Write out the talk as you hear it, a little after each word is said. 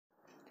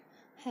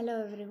Hello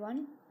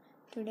everyone.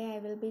 Today I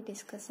will be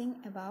discussing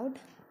about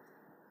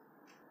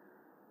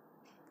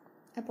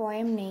a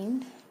poem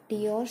named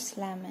Deor's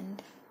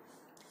Lament.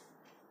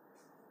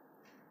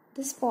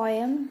 This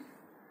poem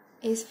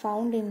is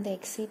found in the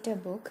Exeter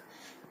book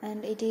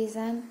and it is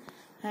an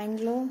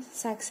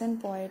Anglo-Saxon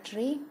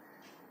poetry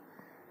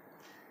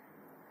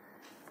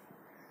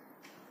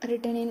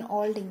written in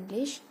Old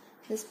English.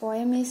 This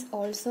poem is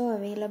also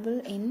available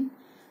in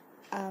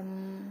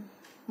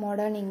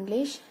modern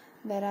English.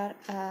 There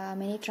are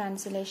many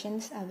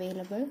translations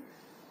available.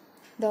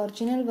 The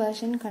original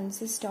version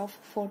consists of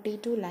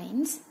 42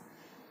 lines,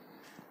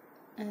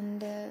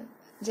 and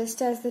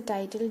just as the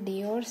title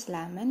Deor's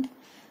Lament,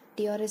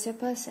 Deor is a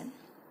person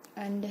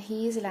and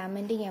he is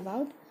lamenting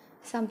about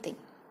something.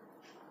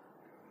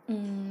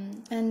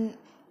 And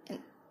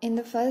in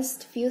the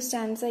first few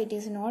stanzas it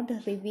is not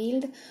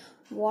revealed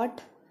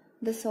what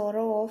the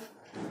sorrow of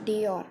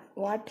Deor,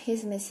 what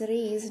his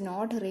misery is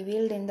not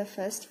revealed in the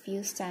first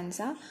few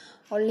stanza.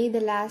 Only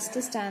the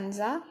last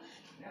stanza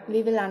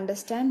we will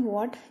understand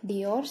what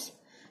Deor's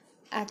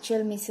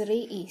actual misery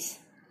is.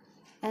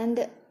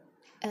 And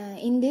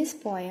in this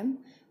poem,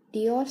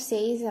 Deor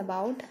says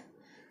about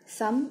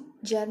some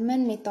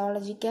German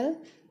mythological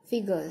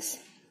figures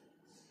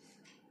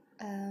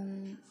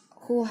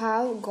who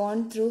have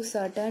gone through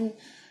certain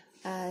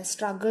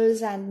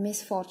struggles and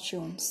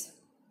misfortunes.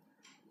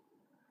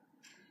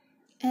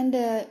 And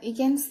you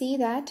can see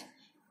that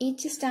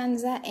each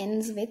stanza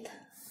ends with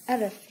a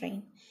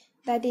refrain.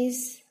 That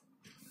is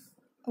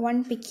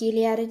one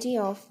peculiarity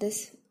of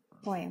this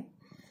poem.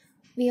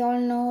 We all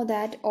know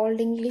that Old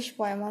English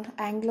poem or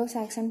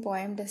Anglo-Saxon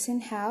poem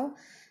doesn't have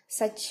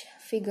such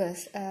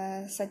figures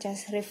such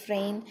as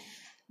refrain,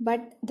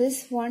 but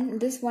this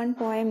one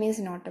poem is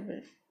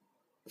notable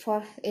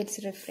for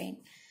its refrain.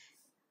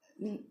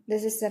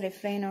 This is the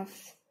refrain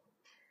of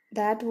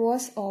 "that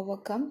was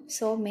overcome,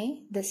 so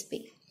may this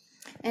be."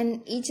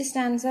 And each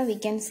stanza we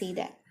can see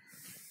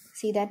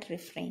that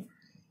refrain.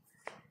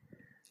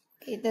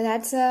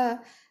 That's a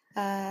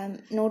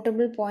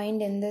notable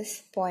point in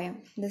this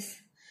poem,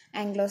 this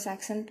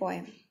Anglo-Saxon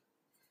poem.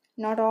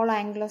 Not all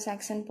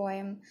Anglo-Saxon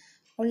poem,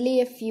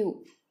 only a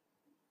few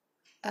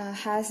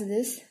has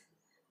this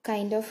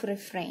kind of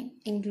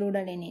refrain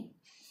included in it.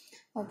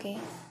 Okay.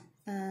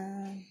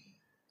 In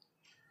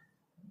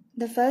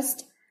the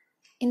first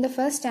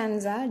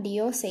stanza,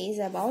 Deor says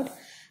about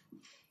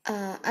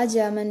a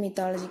German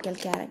mythological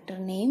character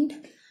named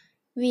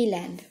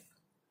Weland.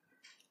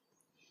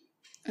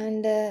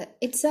 And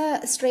it's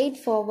a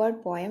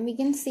straightforward poem. We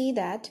can see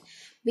that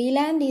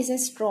Weland is a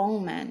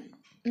strong man.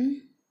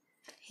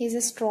 He's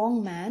a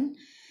strong man.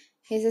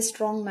 He's a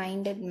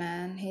strong-minded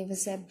man. He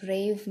was a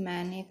brave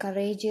man, a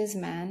courageous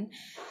man.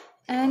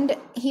 And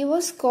he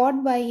was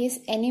caught by his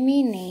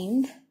enemy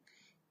named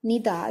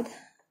Nithad.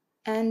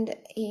 And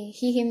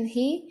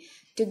he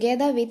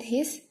together with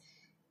his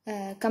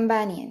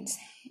companions,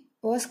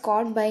 was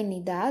caught by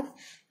Nithad.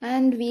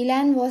 And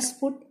Weland was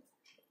put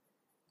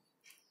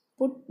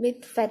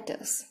with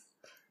fetters,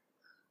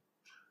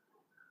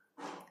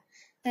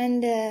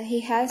 and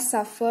he has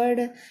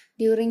suffered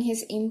during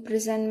his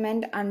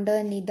imprisonment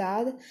under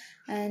Nithad,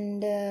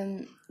 and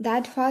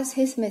that was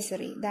his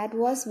misery. That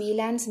was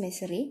Weland's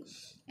misery.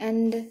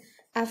 And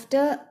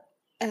after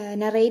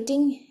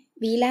narrating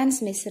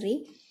Weland's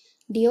misery,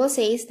 Deor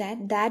says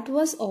that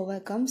was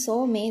overcome,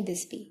 so may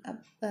this be.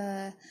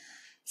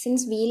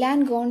 Since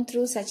Weland gone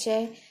through such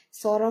a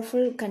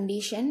sorrowful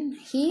condition,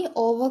 he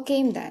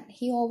overcame that.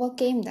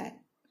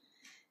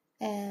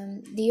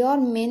 Deor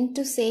meant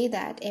to say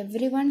that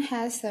everyone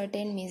has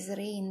certain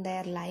misery in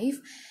their life,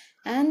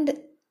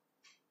 and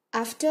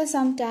after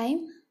some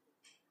time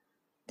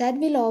that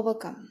will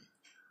overcome.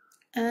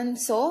 And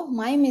so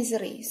my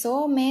misery,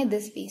 so may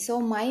this be. So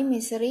my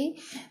misery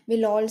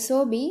will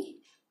also be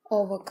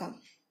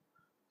overcome.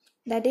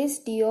 That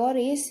is, Deor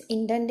is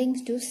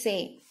intending to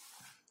say.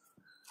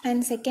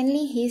 And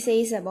secondly, he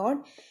says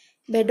about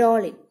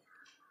Beadohild.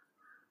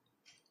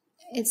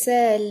 It's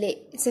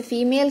a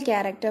female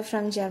character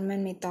from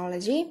German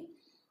mythology,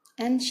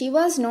 and she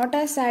was not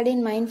as sad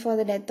in mind for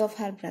the death of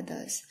her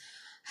brothers.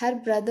 Her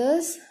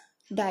brothers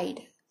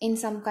died in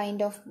some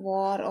kind of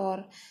war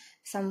or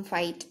some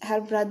fight.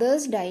 Her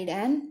brothers died,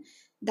 and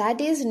that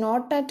is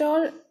not at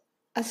all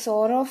a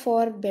sorrow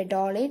for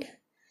Beadohild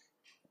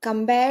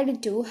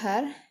compared to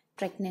her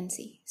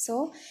pregnancy.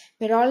 So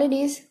Beadohild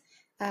is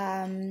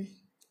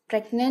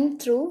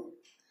pregnant through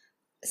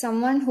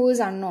someone who is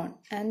unknown,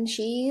 and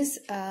she is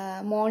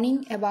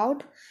mourning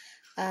about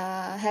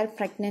her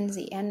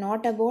pregnancy and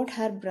not about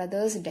her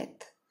brother's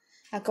death.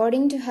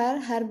 According to her,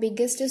 her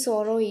biggest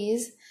sorrow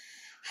is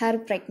her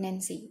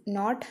pregnancy,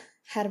 not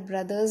her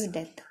brother's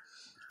death.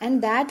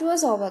 And that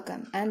was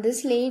overcome, and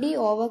this lady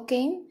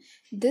overcame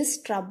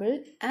this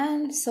trouble,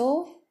 and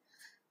so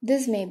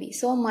this may be.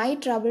 So my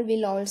trouble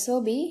will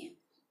also be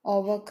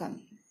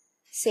overcome,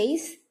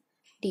 says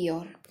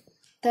Deor.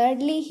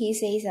 Thirdly, he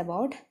says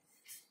about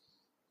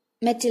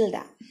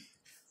Matilda.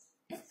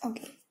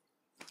 Okay.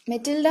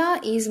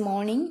 Matilda is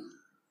mourning.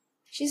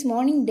 She's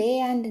mourning day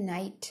and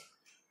night.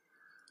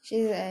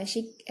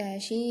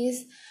 She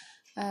is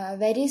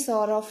very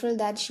sorrowful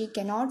that she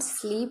cannot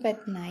sleep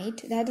at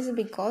night. That is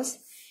because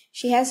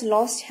she has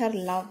lost her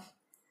love.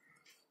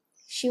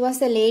 She was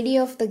the lady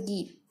of the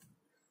Geat,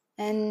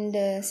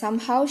 and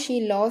somehow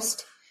she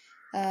lost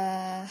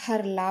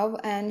her love,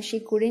 and she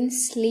couldn't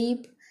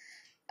sleep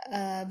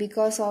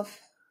because of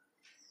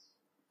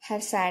her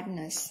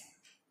sadness,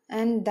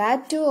 and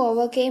that too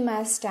overcame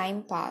as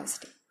time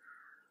passed.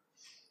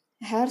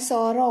 Her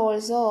sorrow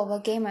also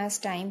overcame as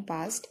time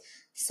passed.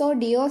 So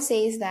Deor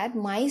says that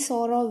my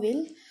sorrow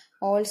will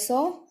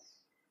also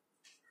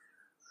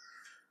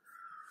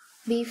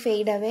be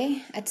fade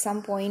away at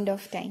some point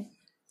of time.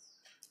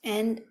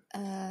 And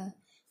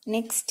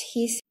next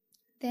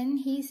then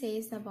he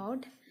says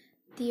about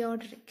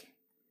Theodric.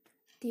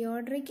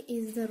 Theodric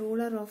is the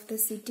ruler of the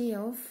city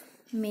of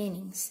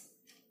Mæring,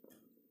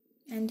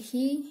 and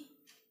he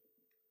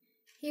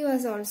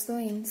was also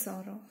in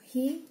sorrow.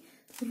 He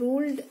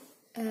ruled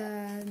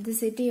the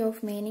city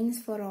of Mæring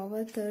for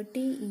over 30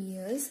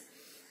 years,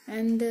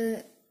 and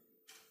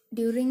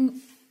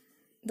during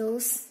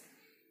those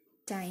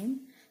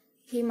time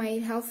he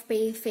might have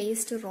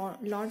faced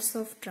lots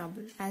of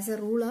trouble. As a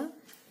ruler,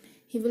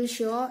 he will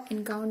sure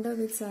encounter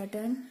with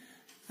certain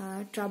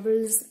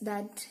troubles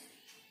that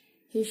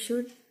he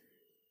should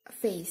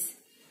face,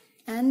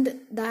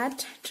 and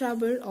that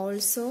trouble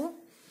also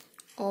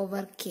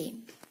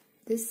overcame.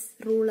 This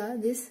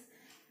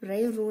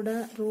brave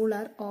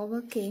ruler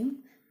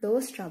overcame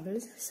those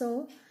troubles.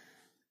 So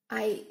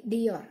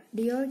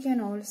Deor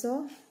can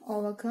also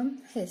overcome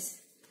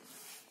his.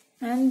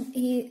 And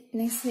he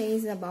next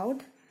says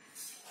about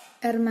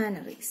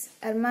Ermanarix.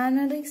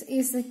 Ermanarix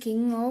is the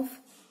king of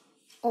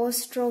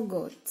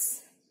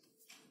Ostrogoths,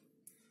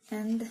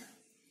 and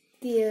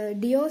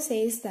Deor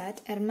says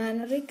that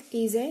Ermanaric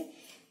is a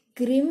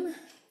grim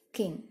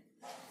king,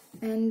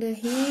 and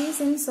he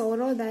is in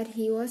sorrow that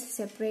he was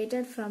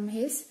separated from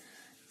his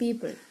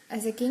people.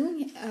 As a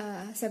king,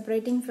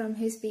 separating from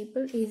his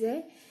people is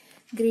a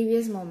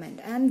grievous moment,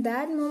 and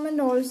that moment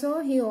also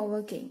he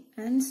overcame,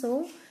 and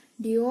so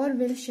Deor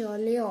will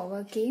surely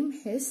overcome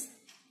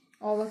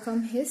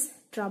his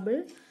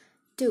trouble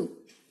too.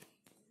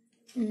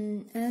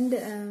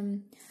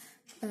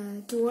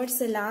 Towards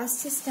the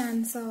last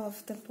stanza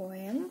of the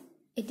poem,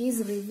 it is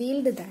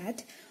revealed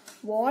that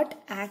what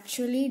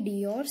actually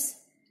Deor's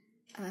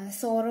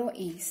sorrow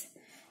is.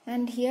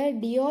 And here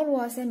Deor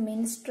was a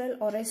minstrel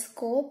or a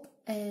scope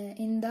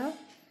in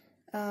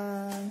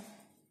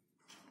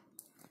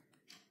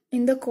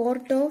the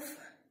court of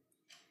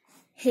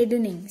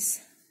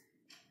hedonings,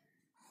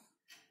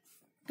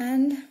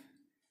 and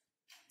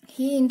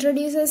he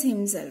introduces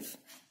himself.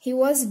 He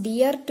was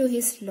dear to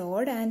his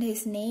lord, and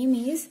his name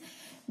is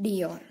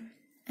Deor.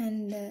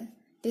 And it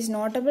is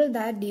notable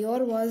that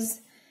Deor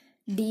was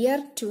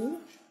dear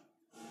to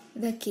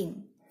the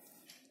king,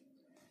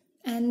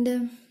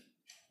 and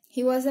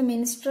he was a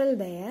minstrel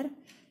there,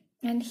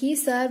 and he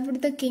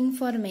served the king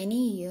for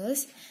many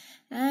years.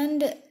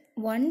 And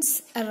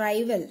once a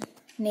rival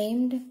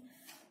named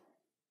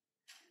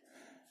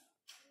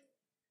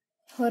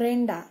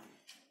Horrenda,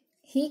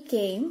 he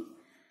came.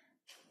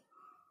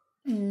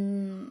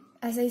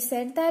 As I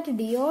said that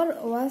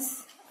Deor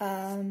was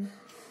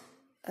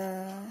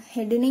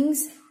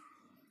Hedoning's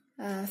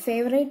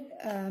favorite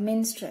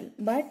minstrel,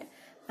 but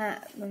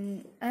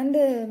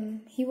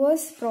he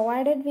was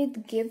provided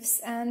with gifts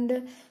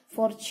and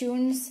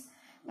fortunes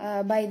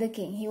by the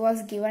king. He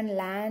was given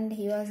land,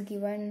 he was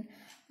given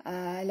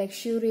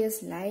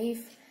luxurious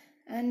life,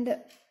 and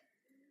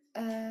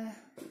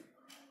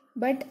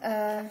but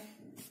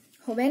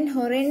when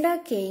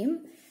Horrenda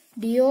came,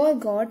 Deor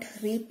got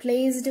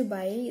replaced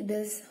by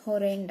this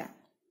Horrenda.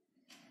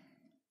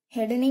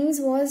 Hedonings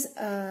was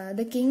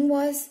the king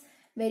was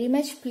very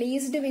much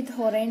pleased with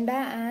Horrenda,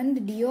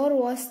 and Deor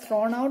was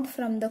thrown out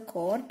from the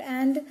court,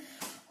 and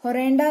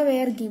Horrenda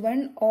were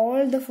given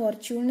all the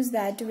fortunes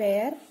that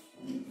were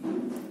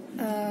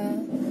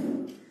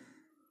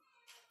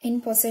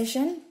in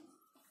possession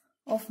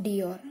of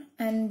Deor,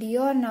 and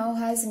Deor now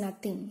has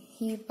nothing.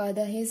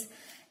 His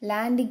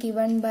land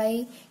given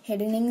by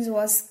Hedonings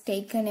was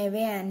taken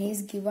away and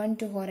is given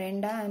to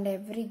Horrenda, and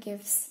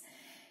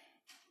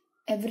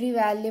every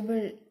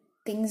valuable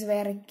things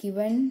were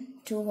given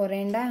to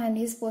Horrenda, and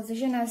his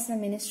position as a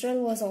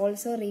minstrel was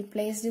also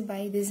replaced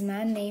by this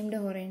man named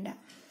Horrenda.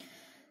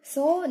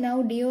 So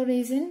now Deor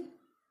is in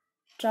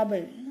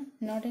trouble.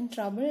 Not in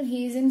trouble,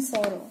 he is in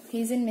sorrow,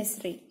 he is in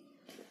misery.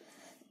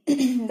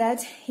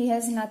 That he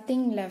has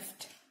nothing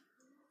left.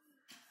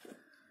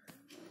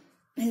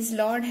 His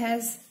lord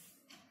has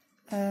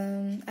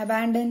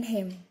abandoned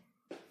him.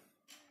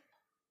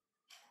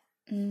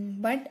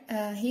 But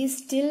he is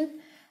still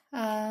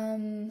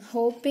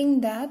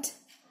hoping that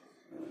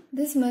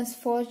this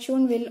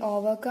misfortune will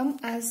overcome,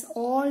 as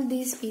all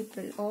these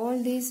people, all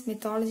these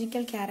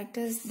mythological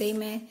characters,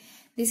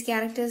 these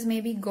characters may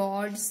be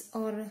gods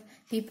or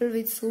people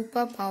with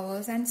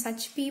superpowers, and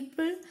such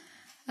people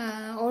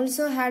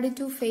also had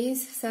to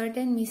face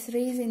certain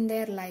miseries in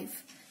their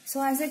life.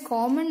 So as a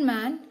common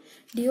man,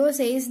 Deor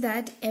says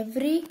that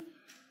every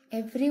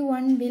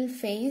everyone will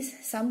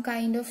face some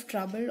kind of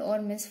trouble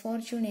or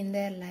misfortune in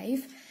their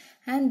life,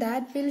 and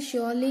that will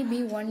surely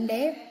be one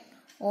day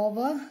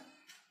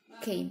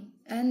overcame.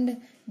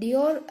 And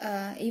Deor,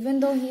 even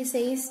though he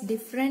says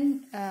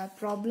different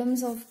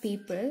problems of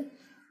people,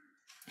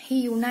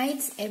 he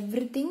unites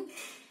everything,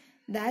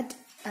 that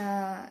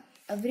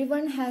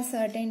everyone has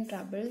certain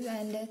troubles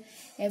and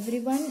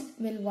everyone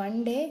will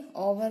one day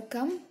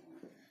overcome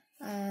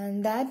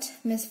that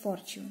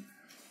misfortune.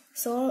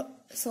 So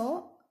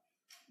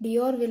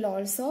Deor will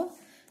also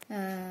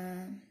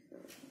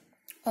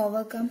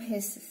overcome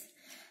his.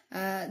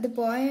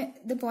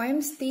 The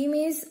poem's theme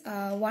is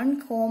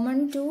one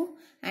common to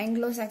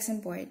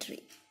Anglo-Saxon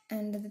poetry,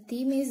 and the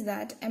theme is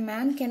that a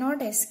man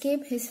cannot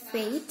escape his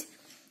fate.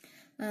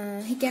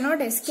 He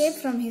cannot escape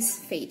from his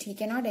fate. He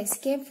cannot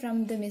escape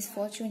from the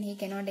misfortune. He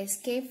cannot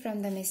escape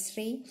from the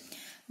misery,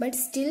 but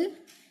still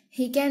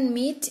he can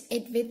meet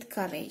it with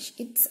courage.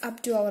 It's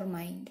up to our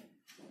mind.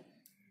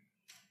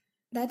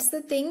 That's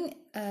the thing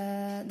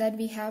that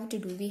we have to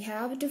do. We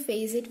have to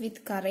face it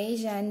with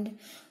courage and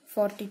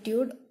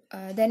fortitude.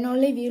 Then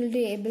only we will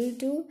be able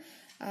to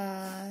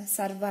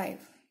survive.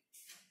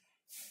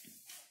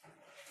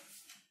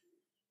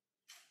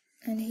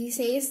 And he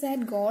says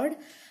that God,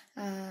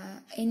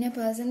 in a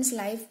person's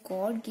life,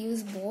 God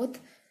gives both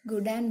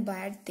good and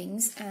bad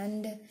things.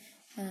 And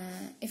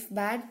if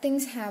bad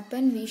things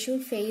happen, we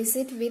should face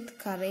it with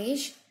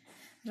courage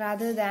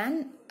rather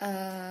than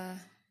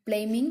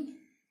blaming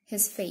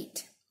his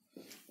fate.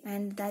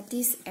 And that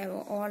is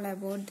all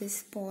about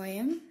this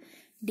poem,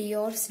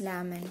 Deor's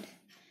Lament.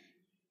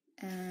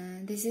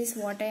 This is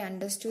what I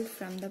understood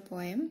from the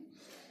poem.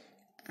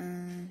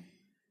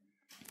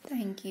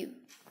 Thank you.